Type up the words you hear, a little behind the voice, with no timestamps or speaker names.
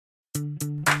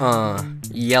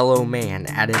Yellow man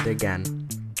at it again.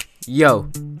 Yo,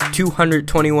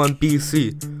 221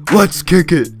 BC. Let's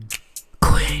kick it.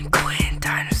 Queen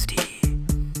Dynasty.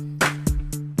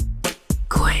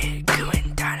 Queen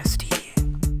Dynasty.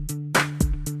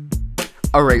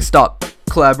 Alright, stop.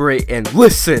 Collaborate and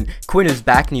listen. Quinn is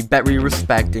back and you bet we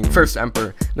respecting. First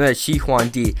emperor, then Shi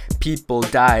Huangdi. People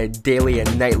died daily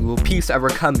and night. Will peace ever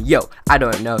come? Yo, I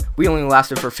don't know. We only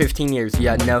lasted for 15 years,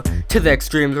 yeah, no. To the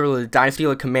extremes, or the dynasty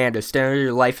like commander. Stand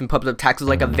your life and pumped up taxes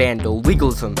like a vandal.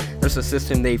 Legalism, there's a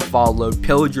system they followed.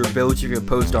 Pillage your village if you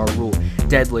opposed our rule.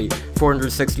 Deadly,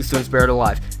 460 students buried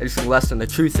alive. Anything less than the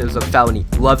truth is a felony.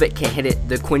 Love it, can't hit it,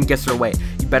 the Quinn gets her way.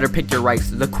 You better pick your rights,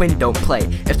 the Quinn don't play.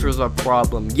 If there's a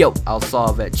problem, yo, I'll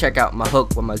solve it. Check out my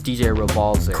hook when my DJ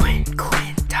revolves it. Quinn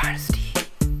Dynasty.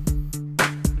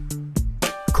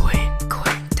 Quinn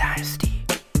Dynasty.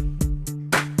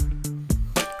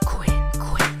 Quinn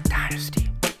Dynasty.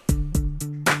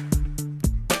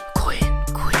 Quinn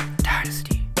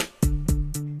Dynasty.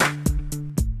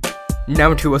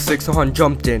 Now to a 6-on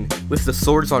jumped in, with the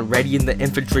swords on ready and the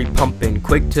infantry pumping.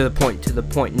 Quick to the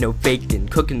point, no faking.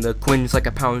 Cooking the Quinns like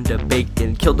a pound of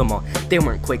bacon. Killed them all, they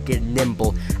weren't quick and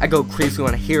nimble. I go crazy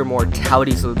when I hear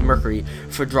mortalities of mercury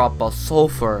for a drop of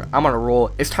sulfur. I'm on a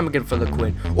roll, it's time again for the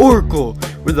Quinn. Oracle,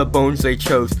 with the bones they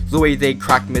chose. The way they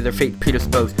cracked me, their fate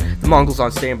predisposed. The Mongols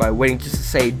on standby, waiting just to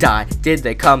say die. Did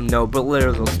they come? No, but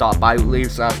literally they'll stop by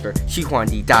years after Shi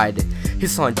Huangdi died.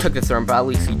 His son took the throne, but at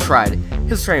least he tried.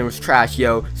 His reign was trash,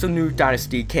 yo, so new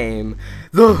dynasty came.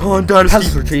 The Han Dynasty.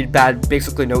 Peasants were treated bad,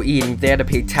 basically no eating. They had to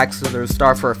pay taxes to their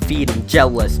star for a feeding.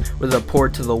 Jealous, with the poor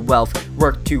to the wealth.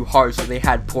 Worked too hard, so they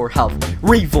had poor health.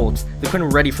 Revolts, the Quinn were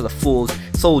ready for the fools.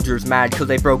 Soldiers mad, cause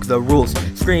they broke the rules.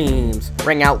 Screams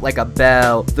rang out like a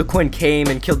bell. The Quinn came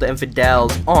and killed the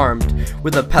infidels. Armed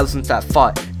with the peasants that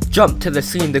fought. Jumped to the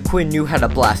scene, the Quinn knew how to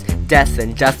blast. Death,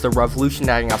 the revolution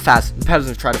acting out fast. The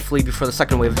peasants tried to flee before the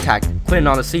second wave attacked. Quinn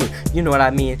on the scene, you know what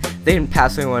I mean. They didn't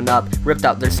pass anyone up, ripped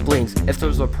out their spleens. If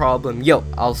there's a problem, yo,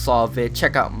 I'll solve it.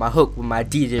 Check out my hook when my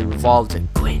DJ revolves it.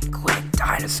 Quinn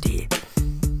Dynasty.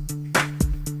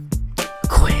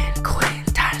 Quinn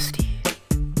Dynasty.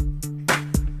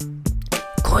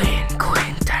 Quinn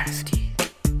Dynasty.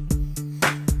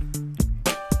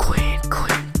 Quinn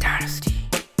Dynasty.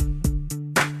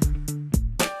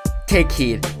 Take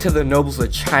heed to the nobles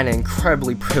of China,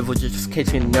 incredibly privileged, just in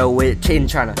case you know it. In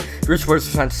China, rich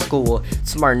boys went to school,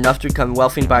 smart enough to become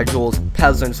wealthy and buy jewels.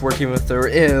 Peasants working with their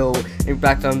ill, and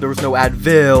back then there was no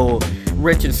Advil.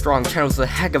 Rich and strong, China was a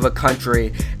heck of a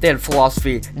country. They had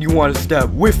philosophy, and you want to step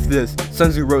with this.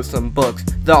 Sun Tzu wrote some books,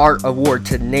 The Art of War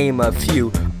to name a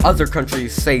few. Other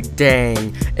countries say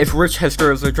dang. If rich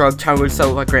history was a drug, China would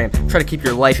sell a gram. Try to keep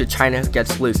your life if China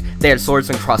gets loose. They had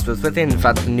swords and crossbows, but they didn't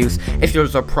invent the noose. If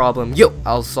there's a problem, yo,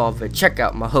 I'll solve it. Check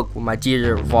out my hook when my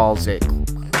DJ revolves it.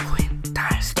 Quinn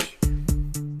Dynasty.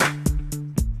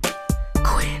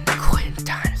 Quinn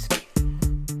Dynasty.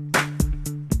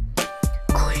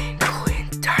 Quinn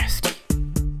Dynasty.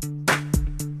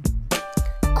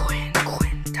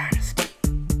 Quinn Dynasty.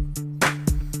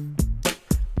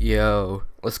 Yo,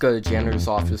 let's go to the janitor's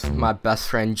office with my best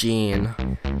friend Gene.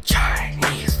 China.